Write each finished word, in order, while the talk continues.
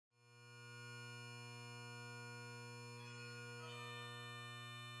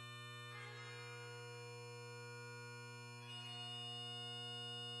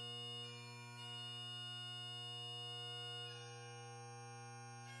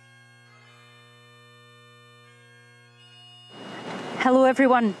Hello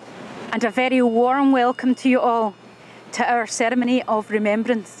everyone, and a very warm welcome to you all to our ceremony of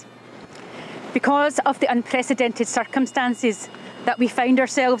remembrance. Because of the unprecedented circumstances that we find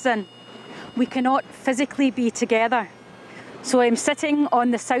ourselves in, we cannot physically be together. So I'm sitting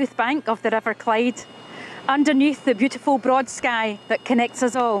on the south bank of the River Clyde, underneath the beautiful broad sky that connects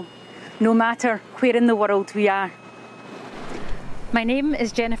us all, no matter where in the world we are. My name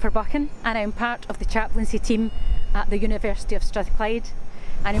is Jennifer Buchan and I'm part of the chaplaincy team at the University of Strathclyde,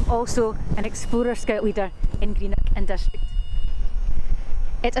 and I'm also an Explorer Scout leader in Greenock and District.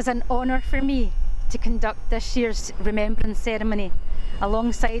 It is an honour for me to conduct this year's remembrance ceremony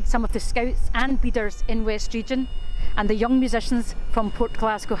alongside some of the Scouts and leaders in West Region and the young musicians from Port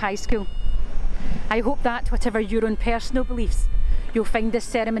Glasgow High School. I hope that, whatever your own personal beliefs, you'll find this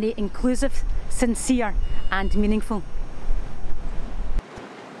ceremony inclusive, sincere and meaningful.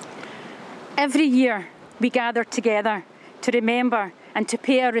 Every year we gather together to remember and to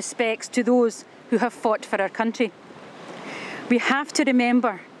pay our respects to those who have fought for our country. We have to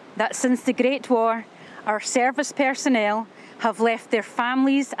remember that since the Great War, our service personnel have left their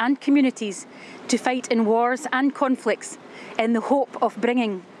families and communities to fight in wars and conflicts in the hope of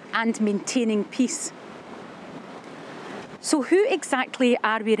bringing and maintaining peace. So who exactly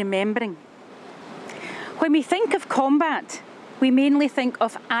are we remembering? When we think of combat, we mainly think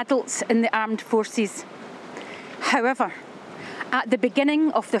of adults in the armed forces. However, at the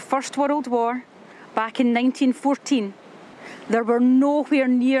beginning of the First World War, back in 1914, there were nowhere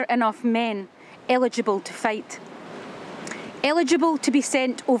near enough men eligible to fight. Eligible to be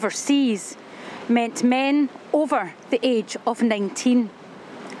sent overseas meant men over the age of 19.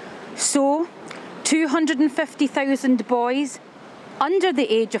 So, 250,000 boys under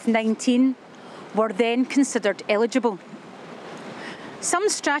the age of 19 were then considered eligible. Some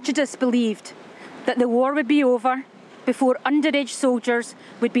strategists believed that the war would be over before underage soldiers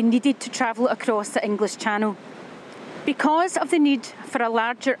would be needed to travel across the English Channel. Because of the need for a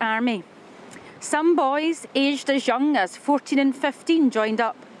larger army, some boys aged as young as 14 and 15 joined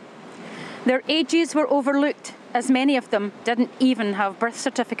up. Their ages were overlooked as many of them didn't even have birth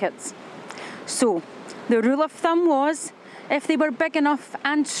certificates. So, the rule of thumb was, if they were big enough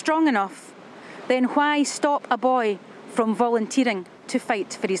and strong enough, then why stop a boy from volunteering to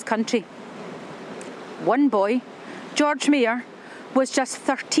fight for his country? One boy, George Mayer, was just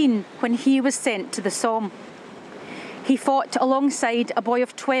 13 when he was sent to the Somme. He fought alongside a boy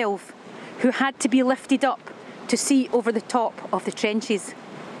of 12 who had to be lifted up to see over the top of the trenches.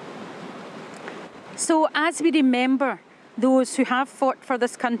 So as we remember those who have fought for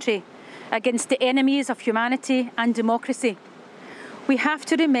this country against the enemies of humanity and democracy, we have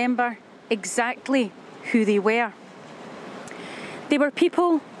to remember exactly who they were. They were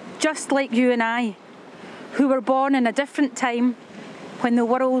people just like you and I, who were born in a different time when the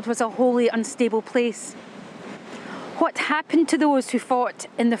world was a wholly unstable place. What happened to those who fought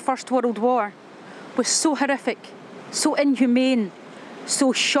in the First World War was so horrific, so inhumane,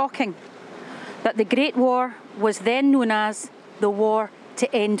 so shocking, that the Great War was then known as the War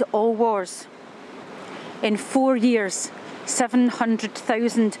to End All Wars. In 4 years,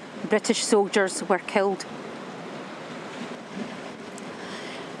 700,000 British soldiers were killed.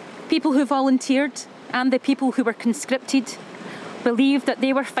 People who volunteered and the people who were conscripted believed that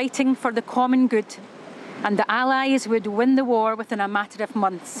they were fighting for the common good and the Allies would win the war within a matter of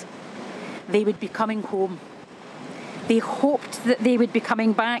months. They would be coming home. They hoped that they would be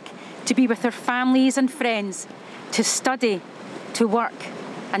coming back to be with their families and friends, to study, to work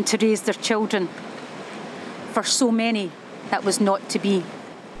and to raise their children. For so many, that was not to be.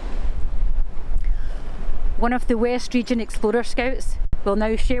 One of the West Region Explorer Scouts will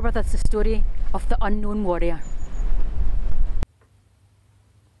now share with us the story of the unknown warrior.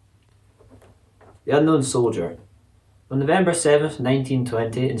 The Unknown Soldier. On November 7th,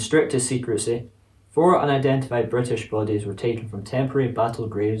 1920, in strictest secrecy, 4 unidentified British bodies were taken from temporary battle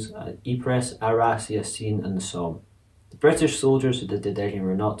graves at Ypres, Arras, Yassin and the Somme. The British soldiers who did the digging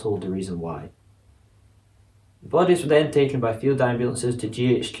were not told the reason why. The bodies were then taken by field ambulances to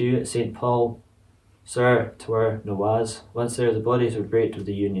GHQ at St Paul sur Toire-Noise. Once there, the bodies were draped with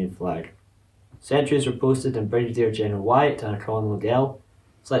the Union flag. Sentries were posted and Brigadier General Wyatt and Colonel Gell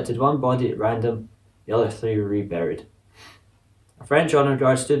selected one body at random, the other 3 were reburied. A French honour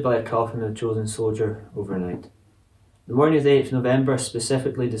guard stood by a coffin of the chosen soldier overnight. The morning of the 8th November, a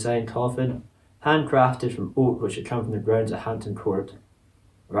specifically designed coffin, handcrafted from oak which had come from the grounds at Hampton Court,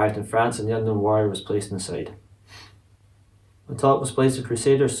 arrived in France and the unknown warrior was placed inside. On top was placed a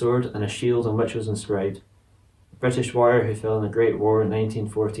crusader's sword and a shield on which was inscribed, "The British warrior who fell in the Great War in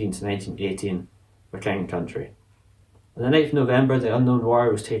 1914 to 1918 for King and Country." On the 9th of November, the unknown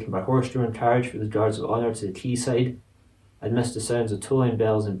warrior was taken by horse-drawn carriage with the guards of honour to the quayside, amidst the sounds of tolling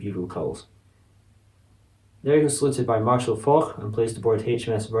bells and bugle calls. There he was saluted by Marshal Foch and placed aboard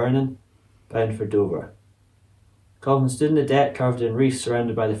HMS Vernon, bound for Dover. Coffin stood in the deck carved in wreaths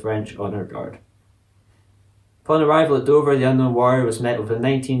surrounded by the French honour guard. Upon arrival at Dover, the unknown warrior was met with a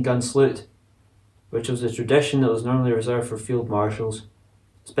 19-gun salute, which was a tradition that was normally reserved for field marshals.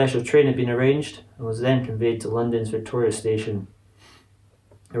 A special train had been arranged and was then conveyed to London's Victoria Station,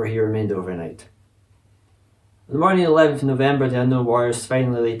 where he remained overnight. On the morning of the 11th of November, the unknown warrior was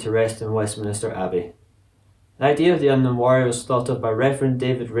finally laid to rest in Westminster Abbey. The idea of the unknown warrior was thought of by Reverend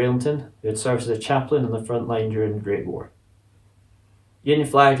David Railton, who had served as a chaplain on the front line during the Great War. The Union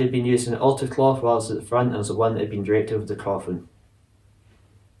flag had been used in an altar cloth whilst at the front and was the one that had been draped over the coffin.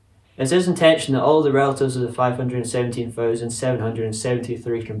 It is his intention that all the relatives of the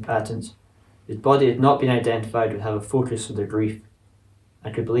 517,773 combatants whose body had not been identified would have a focus for their grief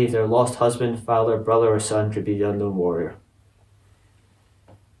and could believe their lost husband, father, brother or son could be the unknown warrior.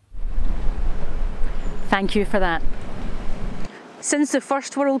 Thank you for that. Since the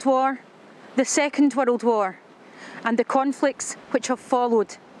First World War, the Second World War, and the conflicts which have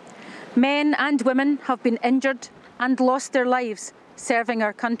followed, men and women have been injured and lost their lives serving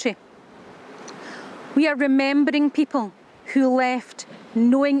our country. We are remembering people who left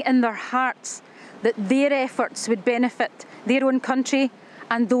knowing in their hearts that their efforts would benefit their own country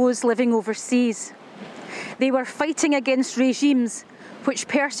and those living overseas. They were fighting against regimes which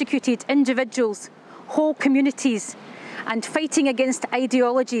persecuted individuals, whole communities, and fighting against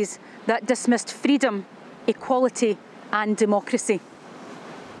ideologies that dismissed freedom, equality and democracy.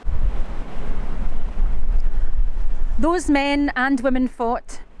 Those men and women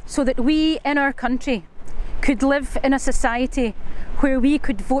fought so that we in our country could live in a society where we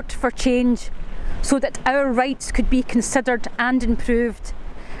could vote for change, so that our rights could be considered and improved,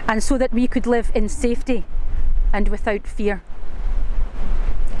 and so that we could live in safety and without fear.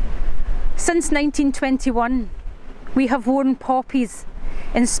 Since 1921, we have worn poppies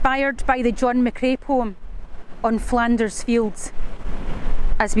inspired by the John McCrae poem on Flanders Fields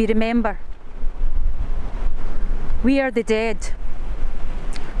as we remember. We are the dead.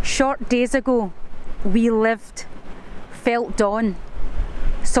 Short days ago, we lived, felt dawn,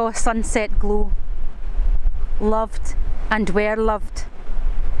 saw sunset glow, loved and were loved,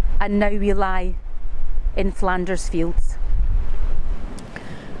 and now we lie in Flanders Fields.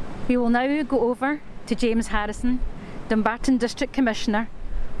 We will now go over to James Harrison, Dumbarton District Commissioner,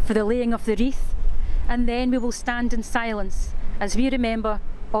 for the laying of the wreath, and then we will stand in silence as we remember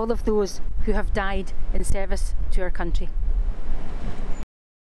all of those who have died in service to our country.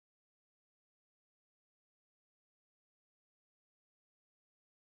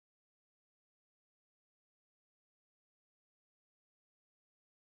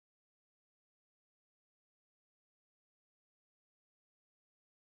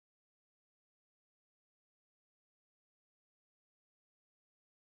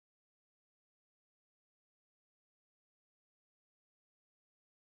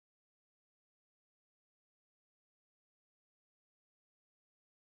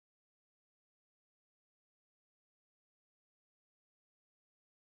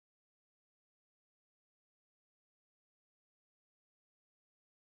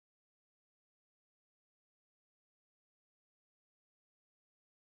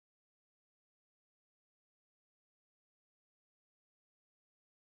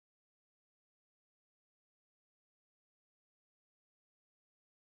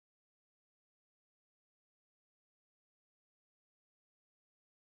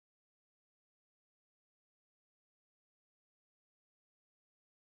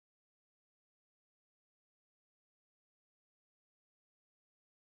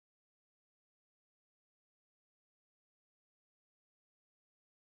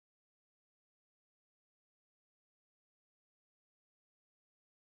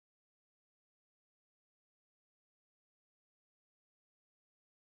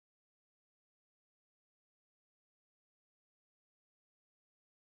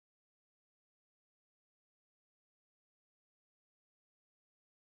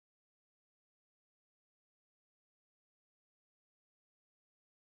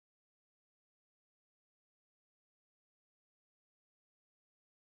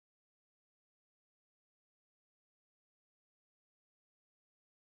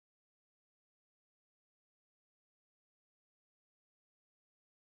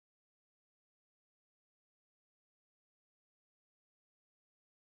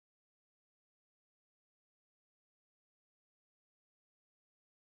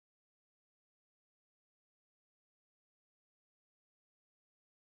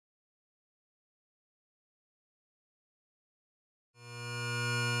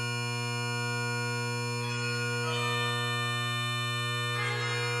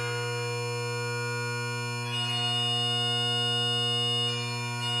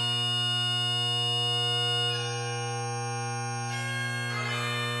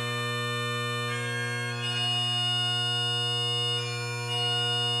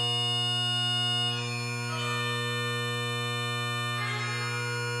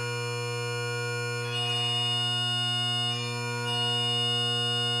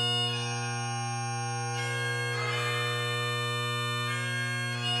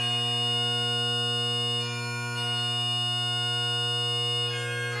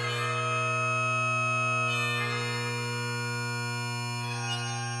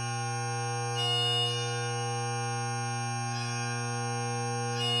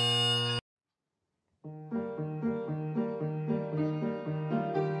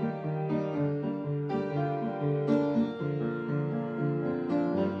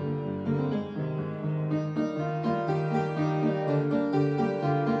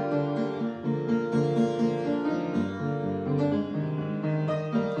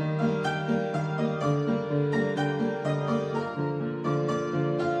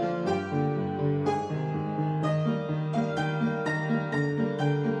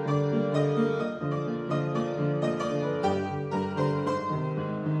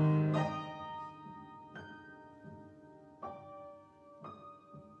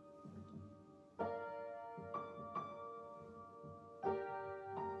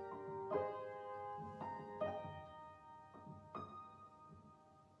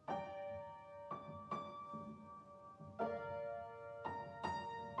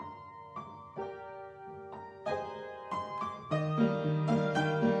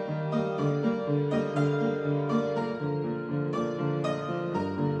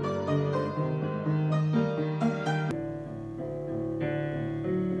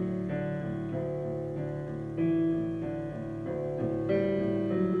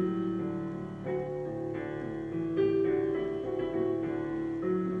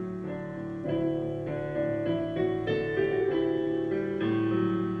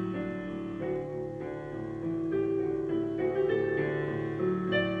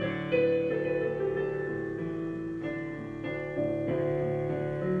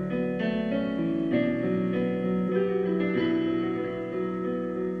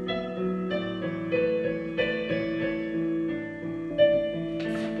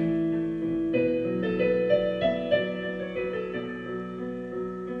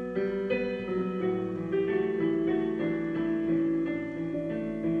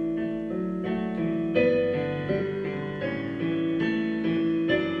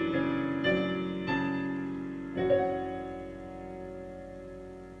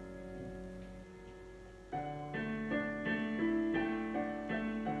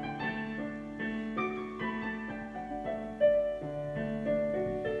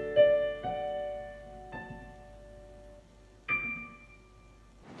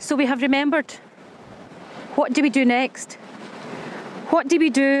 So we have remembered. What do we do next? What do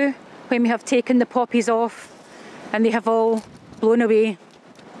we do when we have taken the poppies off and they have all blown away?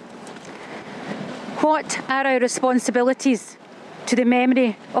 What are our responsibilities to the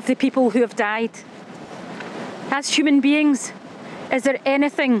memory of the people who have died? As human beings, is there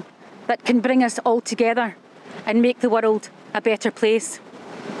anything that can bring us all together and make the world a better place?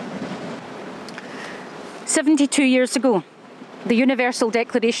 72 years ago, the Universal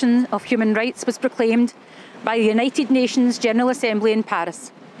Declaration of Human Rights was proclaimed by the United Nations General Assembly in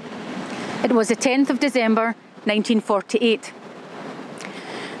Paris. It was the 10th of December 1948.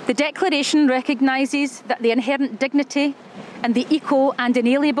 The Declaration recognises that the inherent dignity and the equal and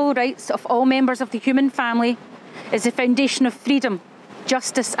inalienable rights of all members of the human family is the foundation of freedom,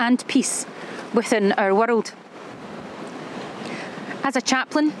 justice and peace within our world. As a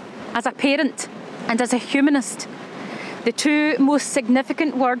chaplain, as a parent and as a humanist, the two most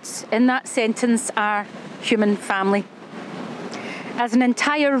significant words in that sentence are human family. As an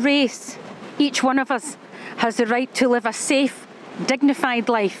entire race, each one of us has the right to live a safe, dignified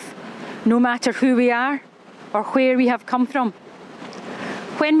life, no matter who we are or where we have come from.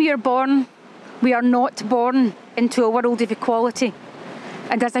 When we are born, we are not born into a world of equality.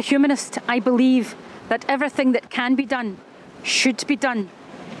 And as a humanist, I believe that everything that can be done should be done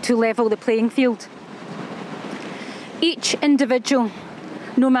to level the playing field. Each individual,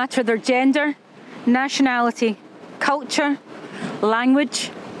 no matter their gender, nationality, culture,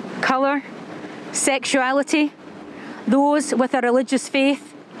 language, colour, sexuality, those with a religious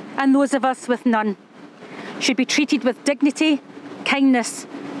faith and those of us with none, should be treated with dignity, kindness,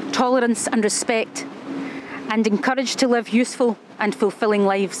 tolerance and respect, and encouraged to live useful and fulfilling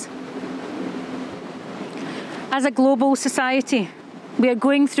lives. As a global society, we are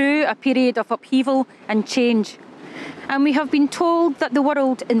going through a period of upheaval and change, and we have been told that the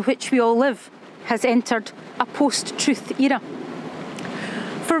world in which we all live has entered a post-truth era.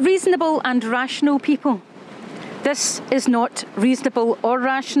 For reasonable and rational people, this is not reasonable or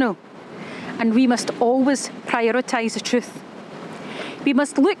rational, and we must always prioritise the truth. We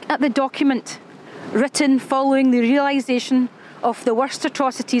must look at the document written following the realisation of the worst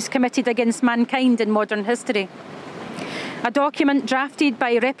atrocities committed against mankind in modern history. A document drafted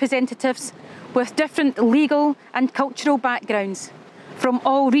by representatives with different legal and cultural backgrounds from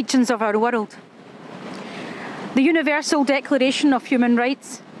all regions of our world. The Universal Declaration of Human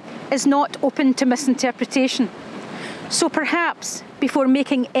Rights is not open to misinterpretation. So perhaps, before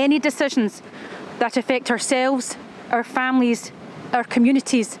making any decisions that affect ourselves, our families, our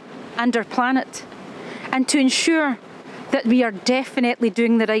communities and our planet, and to ensure that we are definitely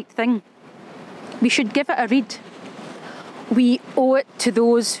doing the right thing, we should give it a read. We owe it to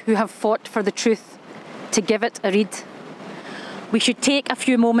those who have fought for the truth to give it a read. We should take a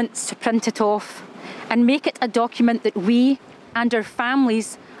few moments to print it off and make it a document that we and our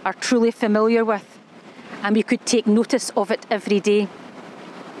families are truly familiar with, and we could take notice of it every day.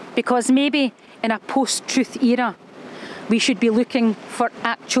 Because maybe in a post-truth era, we should be looking for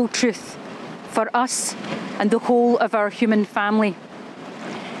actual truth for us and the whole of our human family.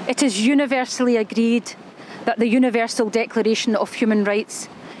 It is universally agreed that the Universal Declaration of Human Rights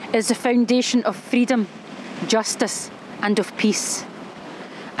is the foundation of freedom, justice and of peace.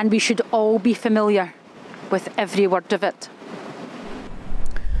 And we should all be familiar with every word of it.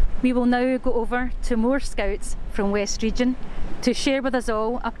 We will now go over to more Scouts from West Region to share with us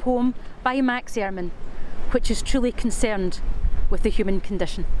all a poem by Max Ehrmann, which is truly concerned with the human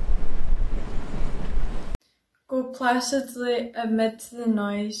condition. Go placidly amid the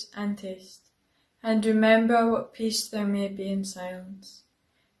noise and taste, and remember what peace there may be in silence.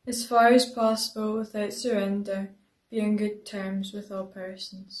 As far as possible, without surrender, be on good terms with all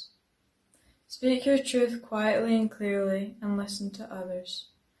persons. Speak your truth quietly and clearly, and listen to others.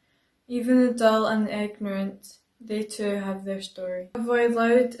 Even the dull and the ignorant, they too have their story. Avoid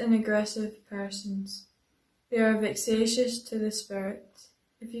loud and aggressive persons. They are vexatious to the spirit.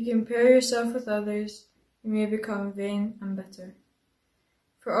 If you compare yourself with others, you may become vain and bitter.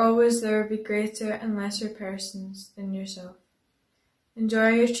 For always there will be greater and lesser persons than yourself. Enjoy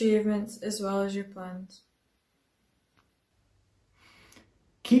your achievements as well as your plans.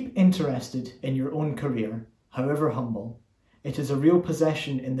 Keep interested in your own career, however humble. It is a real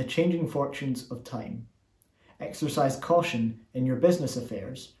possession in the changing fortunes of time. Exercise caution in your business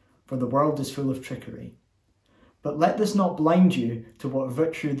affairs, for the world is full of trickery. But let this not blind you to what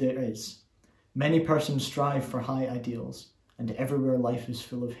virtue there is. Many persons strive for high ideals, and everywhere life is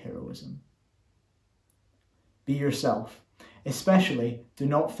full of heroism. Be yourself. Especially, do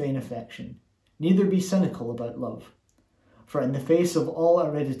not feign affection, neither be cynical about love. for in the face of all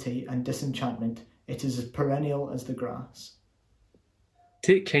aridity and disenchantment, it is as perennial as the grass.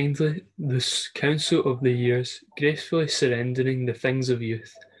 Take kindly the counsel of the years, gracefully surrendering the things of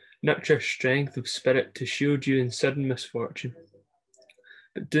youth. Nurture strength of spirit to shield you in sudden misfortune.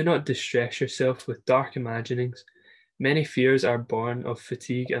 But do not distress yourself with dark imaginings. Many fears are born of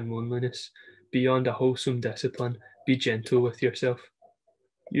fatigue and loneliness. Beyond a wholesome discipline, be gentle with yourself.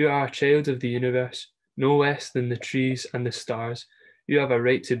 You are a child of the universe, no less than the trees and the stars. You have a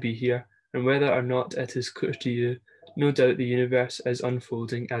right to be here, and whether or not it is clear to you, no doubt the universe is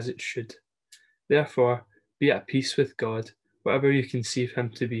unfolding as it should. Therefore, be at peace with God, whatever you conceive him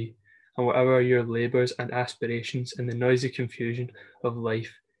to be, and whatever your labours and aspirations in the noisy confusion of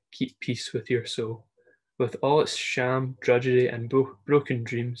life, keep peace with your soul. With all its sham, drudgery, and broken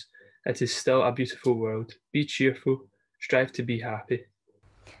dreams, it is still a beautiful world. Be cheerful, strive to be happy.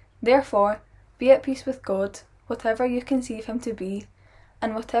 Therefore, be at peace with God, whatever you conceive him to be,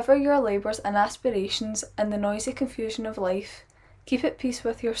 and whatever your labours and aspirations in the noisy confusion of life, keep at peace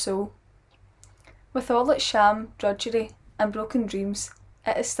with your soul. With all its sham, drudgery, and broken dreams,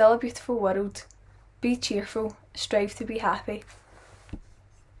 it is still a beautiful world. Be cheerful, strive to be happy.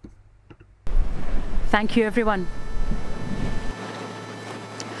 Thank you, everyone.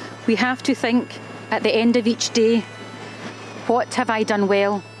 We have to think at the end of each day, what have I done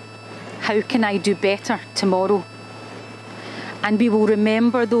well? How can I do better tomorrow? And we will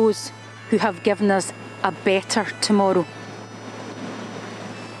remember those who have given us a better tomorrow.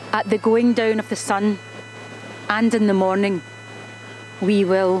 At the going down of the sun and in the morning, we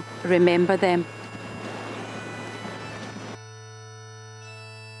will remember them.